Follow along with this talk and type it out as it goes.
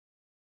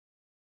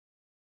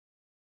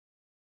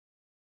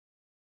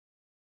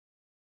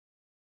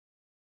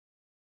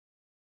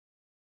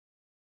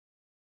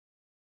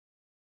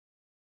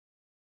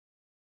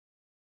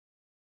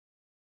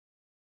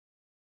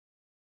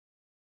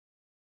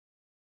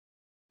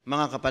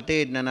Mga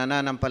kapatid na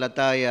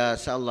nananampalataya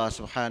sa Allah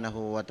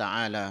subhanahu wa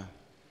ta'ala,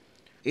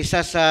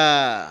 isa sa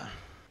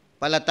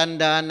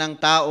palatandaan ng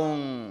taong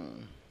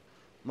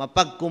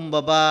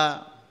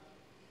mapagkumbaba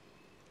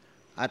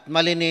at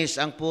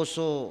malinis ang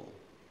puso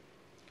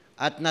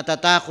at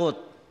natatakot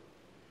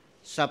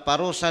sa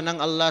parusa ng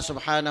Allah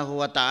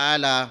subhanahu wa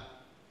ta'ala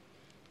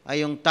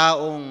ay yung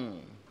taong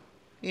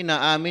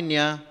inaamin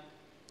niya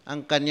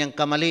ang kanyang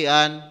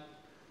kamalian,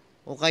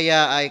 o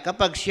kaya ay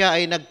kapag siya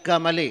ay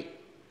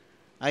nagkamali,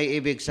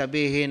 ay ibig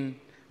sabihin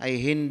ay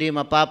hindi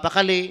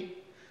mapapakali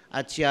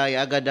at siya ay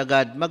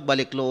agad-agad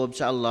magbalik loob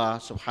sa Allah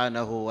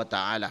subhanahu wa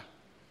ta'ala.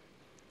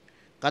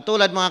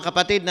 Katulad mga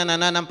kapatid na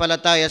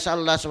nananampalataya sa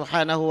Allah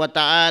subhanahu wa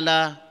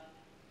ta'ala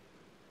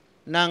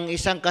ng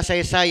isang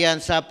kasaysayan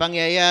sa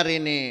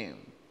pangyayari ni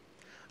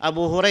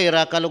Abu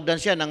Hurairah, kalugdan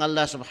siya ng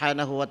Allah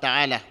subhanahu wa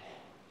ta'ala.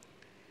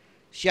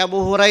 Si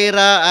Abu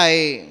Hurairah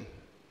ay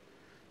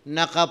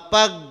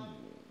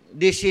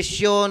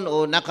nakapag-desisyon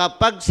o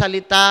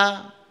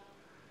nakapagsalita,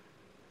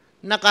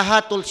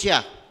 nakahatol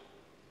siya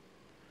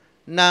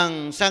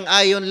ng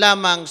sang-ayon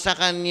lamang sa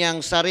kanyang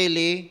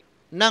sarili.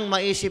 Nang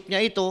maisip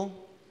niya ito,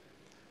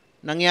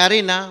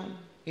 nangyari na,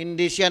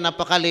 hindi siya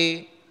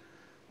napakali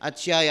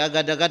at siya ay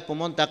agad-agad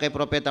pumunta kay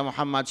Propeta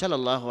Muhammad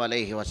sallallahu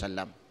alaihi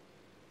wasallam.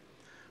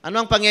 Ano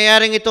ang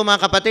pangyayaring ito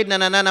mga kapatid na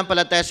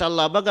nananampalataya sa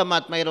Allah?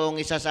 Bagamat mayroong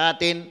isa sa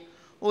atin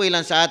o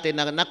ilan sa atin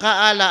na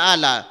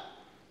nakaala-ala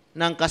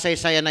ng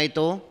kasaysayan na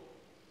ito,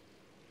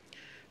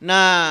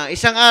 na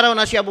isang araw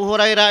na si Abu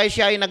Hurairah ay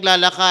siya ay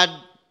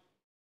naglalakad,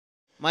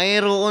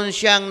 mayroon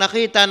siyang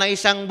nakita na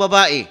isang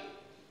babae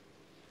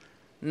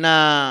na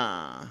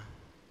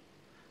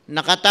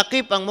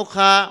nakatakip ang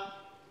mukha,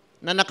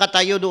 na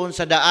nakatayo doon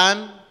sa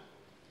daan,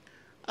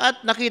 at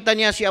nakita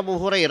niya si Abu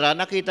Hurairah,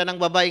 nakita ng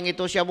babaeng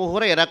ito si Abu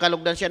Hurairah,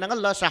 kalugdan siya ng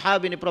Allah,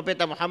 sahabi ni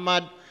Propeta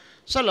Muhammad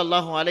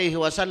sallallahu alaihi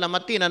wasallam,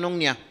 at tinanong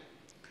niya,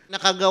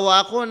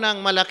 nakagawa ako ng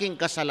malaking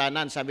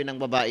kasalanan, sabi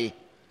ng babae.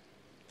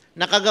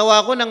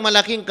 Nakagawa ko ng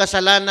malaking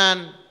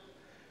kasalanan,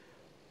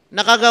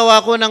 nakagawa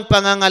ko ng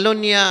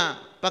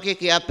pangangalonya,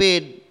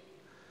 pakikiapid,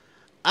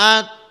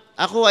 at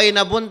ako ay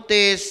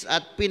nabuntis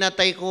at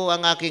pinatay ko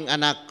ang aking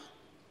anak.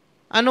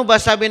 Ano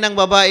ba sabi ng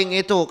babaeng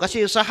ito?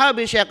 Kasi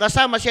sahabi siya,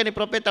 kasama siya ni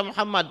Propeta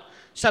Muhammad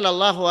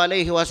sallallahu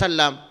alaihi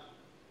wasallam.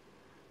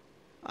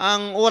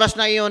 Ang oras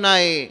na iyon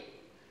ay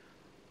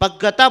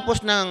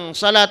pagkatapos ng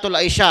Salatul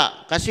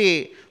Isha,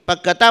 kasi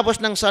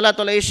pagkatapos ng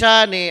Salatul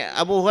Isha ni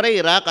Abu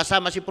Hurairah,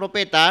 kasama si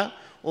Propeta,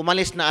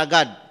 umalis na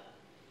agad.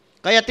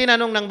 Kaya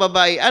tinanong ng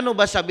babae, ano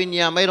ba sabi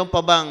niya, mayroon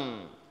pa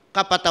bang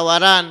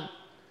kapatawaran?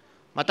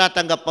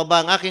 Matatanggap pa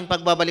ba ang aking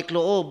pagbabalik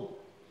loob?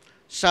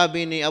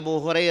 Sabi ni Abu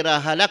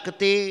Hurairah,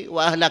 halakti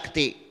wa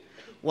ahlakti,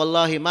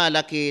 wallahi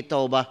malaki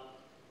taubah.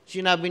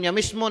 Sinabi niya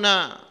mismo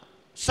na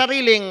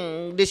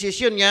sariling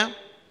desisyon niya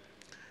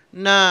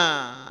na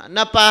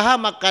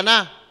napahamak ka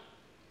na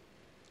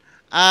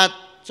at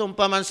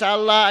sumpaman sa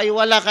Allah ay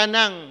wala ka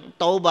ng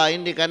tauba,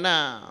 hindi ka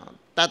na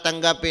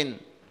tatanggapin.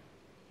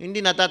 Hindi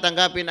na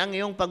tatanggapin ang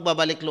iyong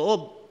pagbabalik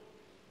loob,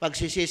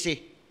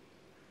 pagsisisi.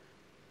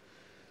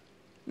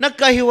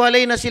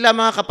 Nagkahiwalay na sila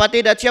mga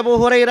kapatid, at si Abu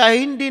Hurairah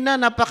hindi na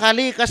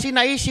napakali kasi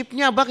naisip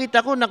niya, bakit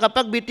ako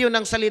nakapagbitiw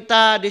ng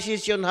salita,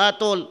 desisyon,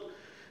 hatol?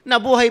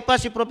 Nabuhay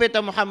pa si Propeta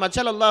Muhammad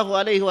sallallahu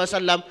alaihi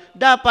wasallam,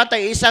 dapat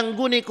ay isang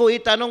guni ko,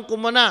 itanong ko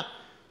muna.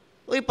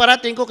 Uy,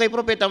 parating ko kay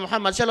Propeta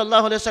Muhammad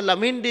sallallahu alaihi wasallam,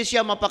 hindi siya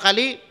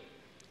mapakali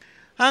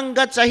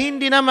hanggat sa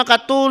hindi na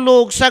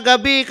makatulog sa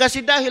gabi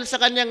kasi dahil sa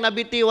kanyang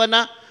nabitiwan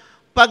na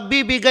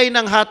pagbibigay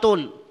ng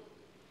hatol.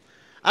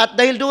 At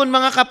dahil doon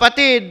mga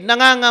kapatid,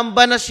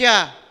 nangangamba na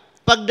siya.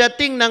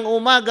 Pagdating ng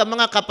umaga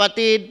mga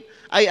kapatid,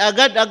 ay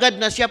agad-agad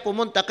na siya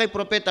pumunta kay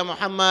Propeta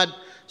Muhammad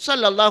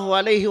sallallahu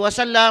alaihi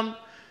wasallam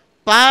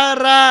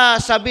para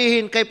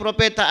sabihin kay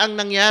Propeta ang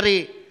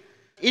nangyari.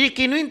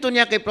 Ikinuwento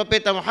niya kay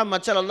Propeta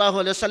Muhammad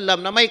sallallahu alaihi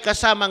wasallam na may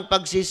kasamang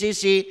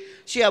pagsisisi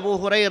si Abu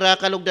Hurairah,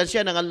 kalugdan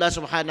siya ng Allah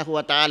subhanahu wa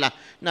ta'ala.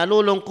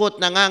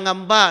 Nalulungkot,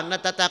 nangangamba,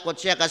 natatakot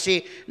siya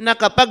kasi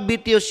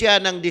nakapagbitiw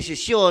siya ng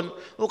desisyon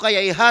o kaya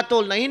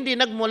ihatol na hindi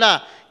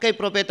nagmula kay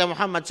Propeta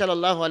Muhammad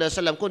sallallahu alaihi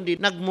wasallam kundi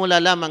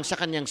nagmula lamang sa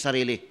kanyang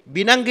sarili.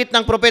 Binanggit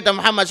ng Propeta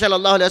Muhammad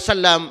sallallahu alaihi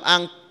wasallam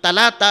ang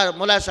talata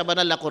mula sa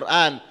banal na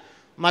Qur'an.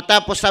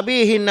 Matapos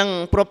sabihin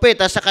ng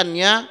propeta sa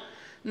kanya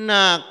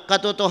na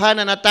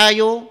katotohanan na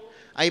tayo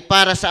ay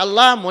para sa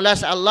Allah, mula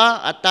sa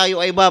Allah, at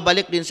tayo ay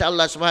babalik din sa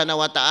Allah subhanahu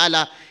wa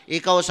ta'ala.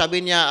 Ikaw,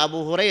 sabi niya,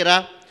 Abu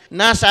Hurairah,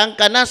 nasaan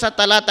ka na sa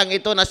talatang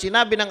ito na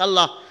sinabi ng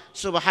Allah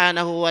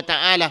subhanahu wa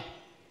ta'ala,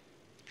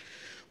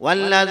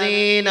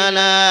 وَالَّذِينَ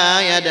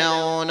لَا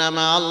يَدْعُونَ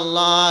مَعَ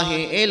اللَّهِ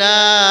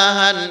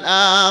إِلَٰهًا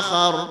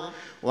آخَرَ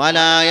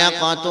وَلَا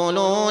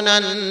يَقْتُلُونَ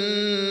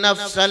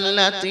النَّفْسَ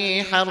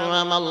الَّتِي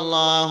حَرَّمَ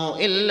اللَّهُ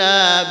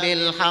إِلَّا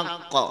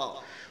بِالْحَقِّ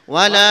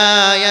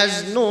ولا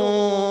يزنون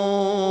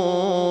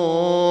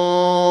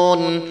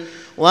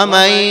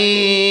ومن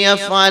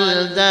يفعل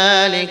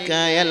ذلك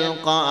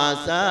يلقى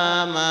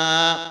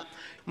أثاما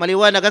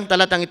Maliwanag ang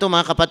talatang ito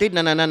mga kapatid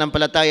na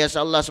nananampalataya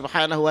sa Allah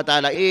subhanahu wa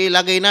ta'ala.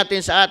 Ilagay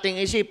natin sa ating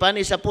isipan,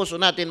 sa puso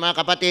natin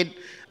mga kapatid,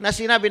 na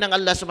sinabi ng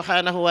Allah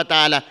subhanahu wa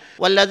ta'ala,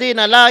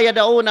 "Walladhina la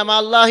yad'una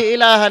ma'allahi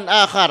ilahan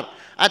akhar."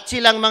 At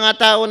silang mga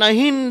tao na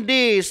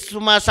hindi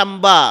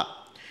sumasamba,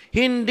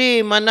 hindi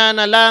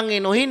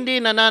mananalangin o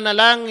hindi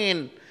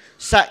nananalangin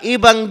sa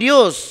ibang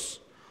Diyos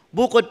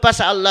bukod pa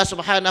sa Allah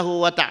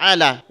subhanahu wa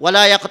ta'ala.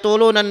 "Wala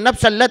yaqtuluna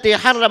an-nafsa allati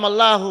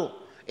harramallahu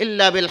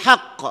illa bil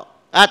haqq."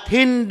 At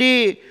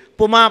hindi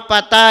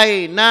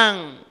pumapatay ng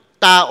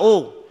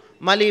tao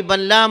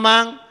maliban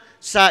lamang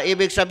sa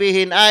ibig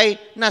sabihin ay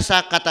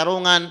nasa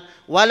katarungan.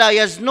 Wala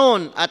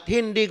yaznun, at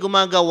hindi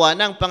gumagawa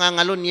ng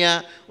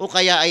pangangalunya o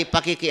kaya ay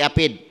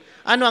pakikiapid.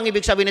 Ano ang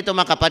ibig sabihin nito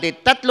mga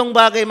kapatid? Tatlong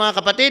bagay mga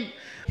kapatid: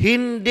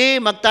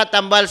 hindi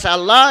magtatambal sa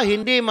Allah,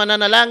 hindi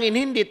mananalangin,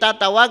 hindi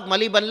tatawag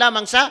maliban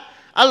lamang sa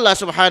Allah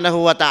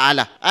subhanahu wa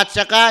ta'ala. At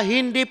saka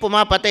hindi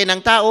pumapatay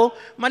ng tao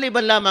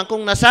maliban lamang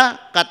kung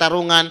nasa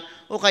katarungan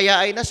o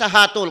kaya ay nasa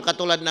hatol,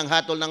 katulad ng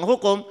hatol ng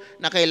hukom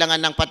na kailangan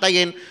ng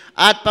patayin.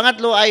 At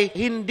pangatlo ay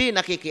hindi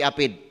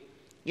nakikiapid.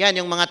 Yan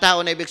yung mga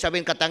tao na ibig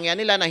sabihin katangian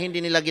nila na hindi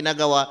nila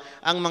ginagawa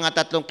ang mga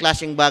tatlong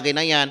klaseng bagay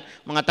na yan.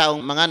 Mga taong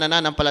mga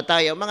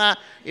nananampalataya,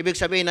 mga ibig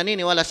sabihin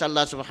naniniwala sa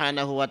Allah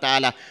subhanahu wa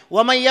ta'ala.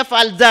 "Wa may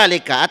yaf'al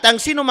dhalika." At ang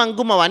sino mang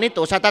gumawa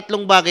nito sa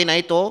tatlong bagay na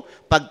ito,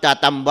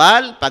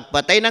 pagtatambal,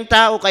 pagpatay ng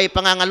tao kay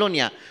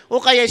pangangalunya, o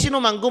kaya sino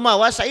mang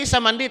gumawa sa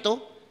isa man dito,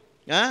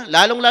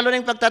 lalong-lalo na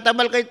yung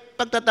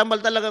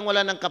pagtatambal talagang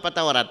wala ng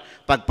kapatawaran.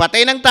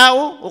 Pagpatay ng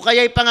tao o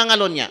kaya'y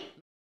pangangalo niya.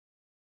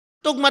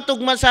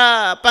 Tugma-tugma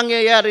sa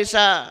pangyayari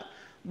sa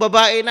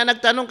babae na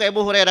nagtanong kay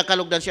Abu Hurairah,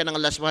 kalugdan siya ng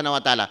Allah subhanahu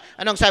wa ta'ala.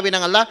 Anong sabi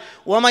ng Allah?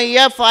 "Wa may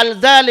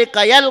yaf'al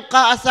dhalika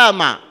yalqa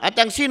asama." At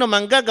ang sino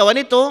mang gagawa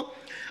nito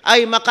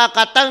ay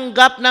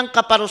makakatanggap ng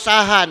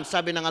kaparusahan,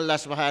 sabi ng Allah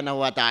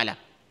subhanahu wa ta'ala.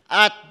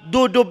 At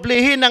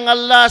dudublihin ng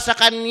Allah sa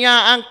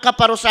kanya ang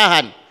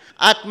kaparusahan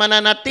at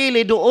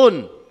mananatili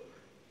doon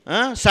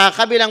sa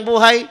kabilang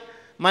buhay,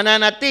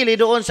 mananatili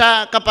doon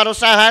sa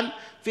kaparusahan,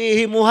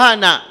 fihi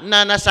muhana,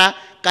 na nasa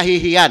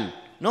kahihiyan.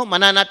 No?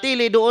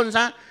 Mananatili doon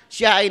sa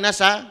siya ay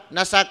nasa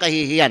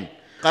kahihiyan.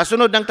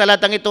 Kasunod ng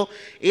talatang ito,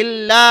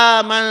 "Illa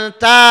man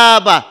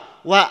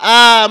taba wa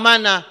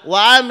amana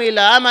wa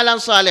amila amalan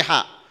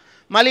saliha."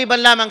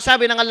 Maliban lamang,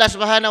 sabi ng Allah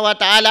subhanahu wa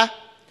ta'ala,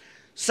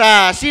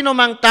 sa sino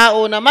mang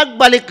tao na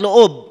magbalik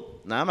loob.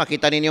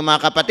 Makita ninyo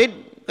mga kapatid,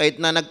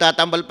 kahit na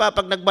nagtatambal pa,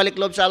 pag nagbalik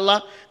loob sa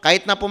Allah,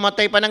 kahit na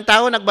pumatay pa ng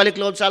tao, nagbalik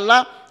loob sa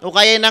Allah, o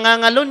kaya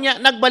nangangalun niya,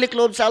 nagbalik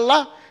loob sa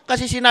Allah,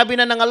 kasi sinabi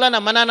na ng Allah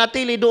na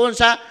mananatili doon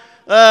sa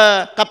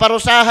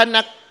kaparusahan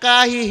na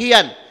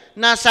kahihiyan,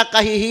 nasa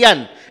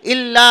kahihiyan.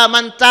 "Illa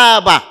man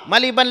taba."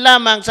 Maliban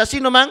lamang sa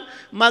sino mang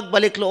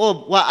magbalik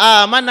loob, "wa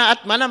amana,"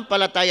 at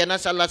manampalataya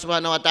na sa Allah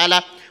subhanahu wa ta'ala,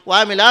 "wa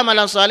amila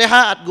amalan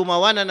saliha," at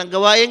gumawa na ng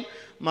gawaing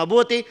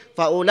mabuti,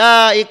 "fa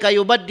ulaika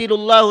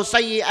yubaddilullahu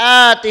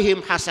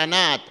sayyi'atihim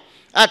hasanat."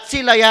 At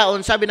sila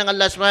yaon, sabi ng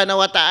Allah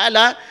subhanahu wa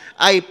ta'ala,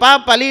 ay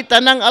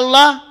papalitan ng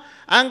Allah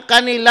ang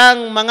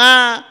kanilang mga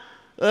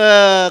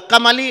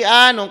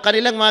kamalian o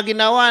kanilang mga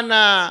ginawa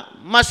na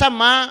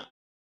masama,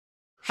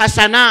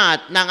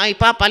 hasanat, nang ay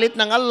papalit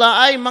ng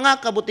Allah ay mga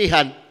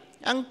kabutihan.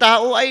 Ang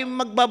tao ay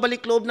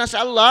magbabalik loob na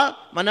sa Allah,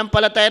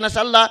 manampalataya na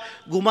sa Allah,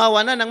 gumawa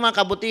na ng mga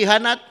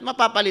kabutihan at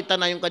mapapalitan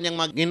na yung kanyang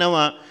mga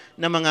ginawa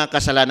na mga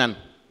kasalanan.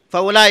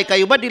 "Faulaika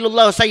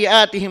yubaddilullahu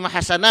sayyi'atihim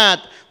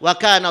hasanat wa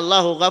kana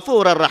Allahu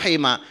ghafurar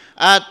rahima."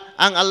 At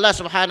ang Allah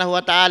subhanahu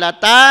wa ta'ala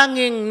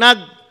tanging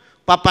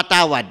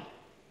nagpapatawad,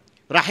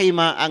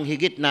 rahima, ang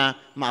higit na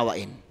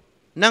maawain.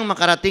 Nang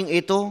makarating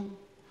ito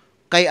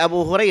kay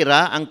Abu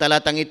Hurairah, ang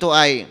talatang ito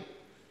ay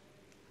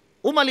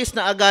umalis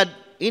na agad,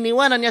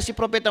 iniwanan niya si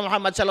Propeta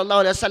Muhammad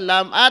sallallahu alaihi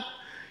wasallam at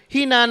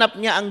hinanap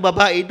niya ang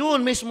babae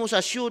doon mismo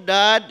sa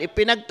syudad.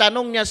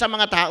 Ipinagtanong niya sa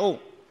mga tao,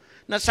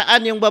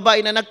 nasaan yung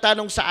babae na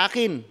nagtanong sa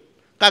akin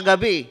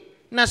kagabi,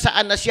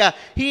 nasaan na siya?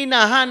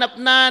 Hinahanap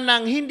na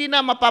nang hindi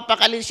na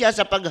mapapakali siya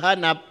sa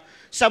paghanap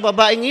sa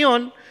babaeng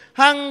iyon,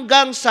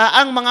 hanggang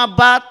sa ang mga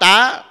bata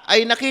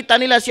ay nakita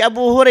nila si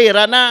Abu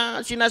Hurairah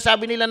na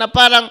sinasabi nila na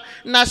parang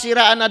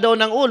nasiraan na daw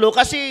ng ulo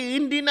kasi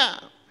hindi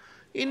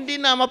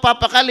na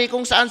mapapakali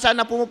kung saan-saan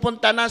na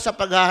pumupunta na sa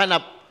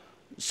paghahanap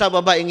sa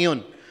babaeng iyon.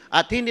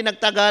 At hindi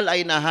nagtagal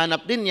ay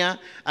nahanap din niya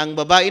ang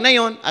babae na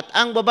yon, at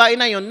ang babae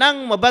na yon,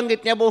 nang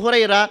mabanggit niya Abu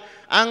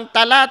Hurairah ang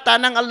talata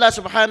ng Allah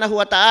subhanahu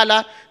wa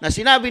ta'ala na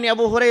sinabi ni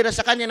Abu Hurairah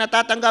sa kanya na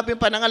tatanggapin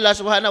pa ng Allah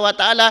subhanahu wa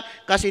ta'ala,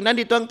 kasi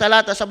nandito ang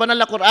talata sa banal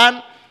na Qur'an,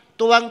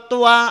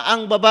 tuwang-tuwa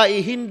ang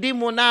babae. Hindi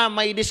mo na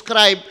may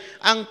describe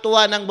ang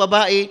tuwa ng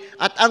babae,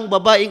 at ang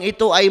babaeng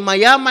ito ay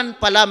mayaman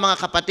pala mga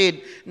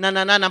kapatid na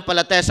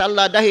nananampalataya sa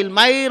Allah, dahil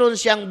mayroon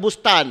siyang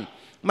bustan,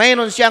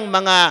 mayroon siyang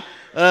mga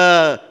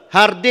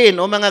hardin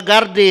o mga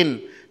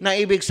garden na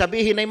ibig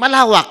sabihin ay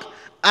malawak.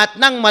 At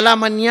nang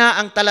malaman niya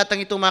ang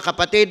talatang ito mga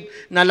kapatid,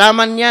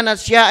 nalaman niya na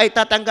siya ay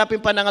tatanggapin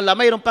pa ng Allah,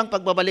 mayroon pang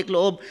pagbabalik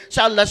loob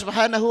sa Allah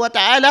subhanahu wa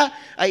ta'ala,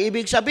 ay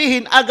ibig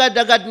sabihin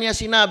agad-agad niya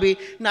sinabi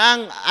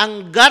na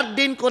ang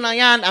garden ko na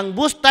yan, ang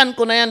bustan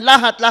ko na yan,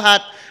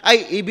 lahat-lahat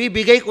ay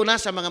ibibigay ko na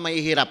sa mga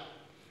mahihirap.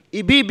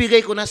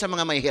 ibibigay ko na sa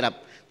mga mahihirap.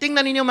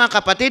 Tingnan ninyo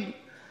mga kapatid,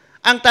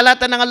 ang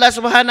talata ng Allah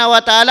subhanahu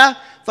wa ta'ala,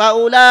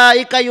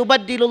 faulaika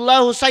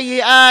yubaddilullahu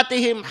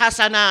sayyiatihim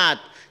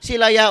hasanat.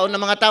 Sila yaon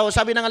ng mga tao.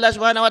 Sabi ng Allah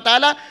subhanahu wa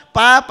ta'ala,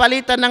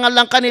 papalitan ng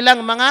Allah kanilang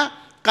mga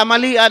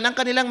kamalian, ang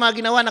kanilang mga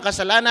ginawa na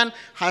kasalanan,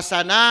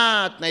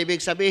 hasanat, na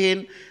ibig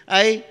sabihin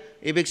ay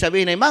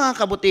mga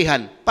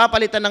kabutihan.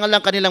 Papalitan ng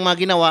Allah kanilang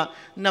mga ginawa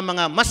na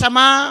mga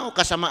masama o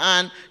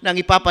kasamaan na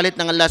ipapalit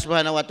ng Allah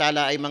subhanahu wa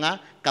ta'ala ay mga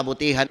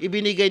kabutihan.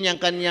 Ibinigay niya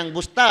ang kanyang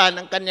bustan,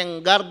 ang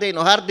kanyang garden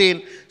o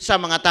hardin sa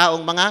mga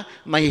taong mga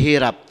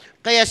mahihirap.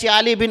 Kaya si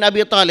Ali bin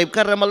Abi Talib,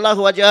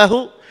 karramallahu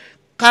wajhahu,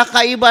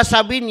 kakaiba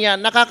sabi niya,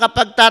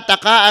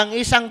 nakakapagtataka ang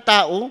isang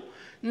tao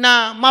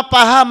na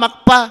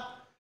mapahamak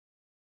pa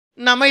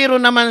na mayroon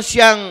naman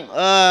siyang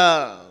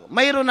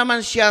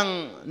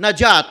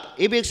najat.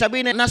 Ibig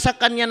sabihin, nasa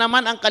kanya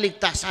naman ang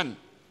kaligtasan.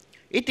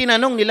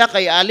 Itinanong nila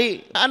kay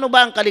Ali, ano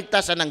ba ang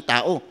kaligtasan ng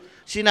tao?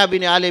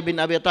 Sinabi ni Ali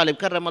bin Abi Talib,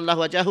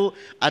 karramallahu wajhahu,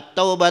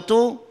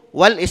 at-taubatu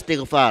wal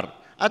istighfar.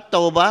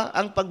 At-tauba,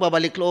 ang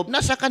pagbabalik loob,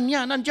 nasa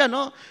kanya, nandyan,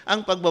 no?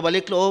 Ang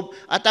pagbabalik loob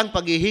at ang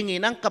paghihingi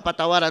ng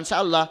kapatawaran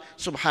sa Allah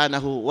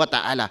subhanahu wa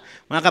ta'ala.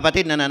 Mga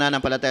kapatid na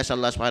nananampalataya sa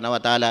Allah subhanahu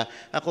wa ta'ala,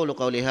 aqulu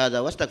qawli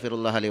hadha wa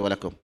astaghfirullah li wa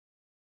lakum.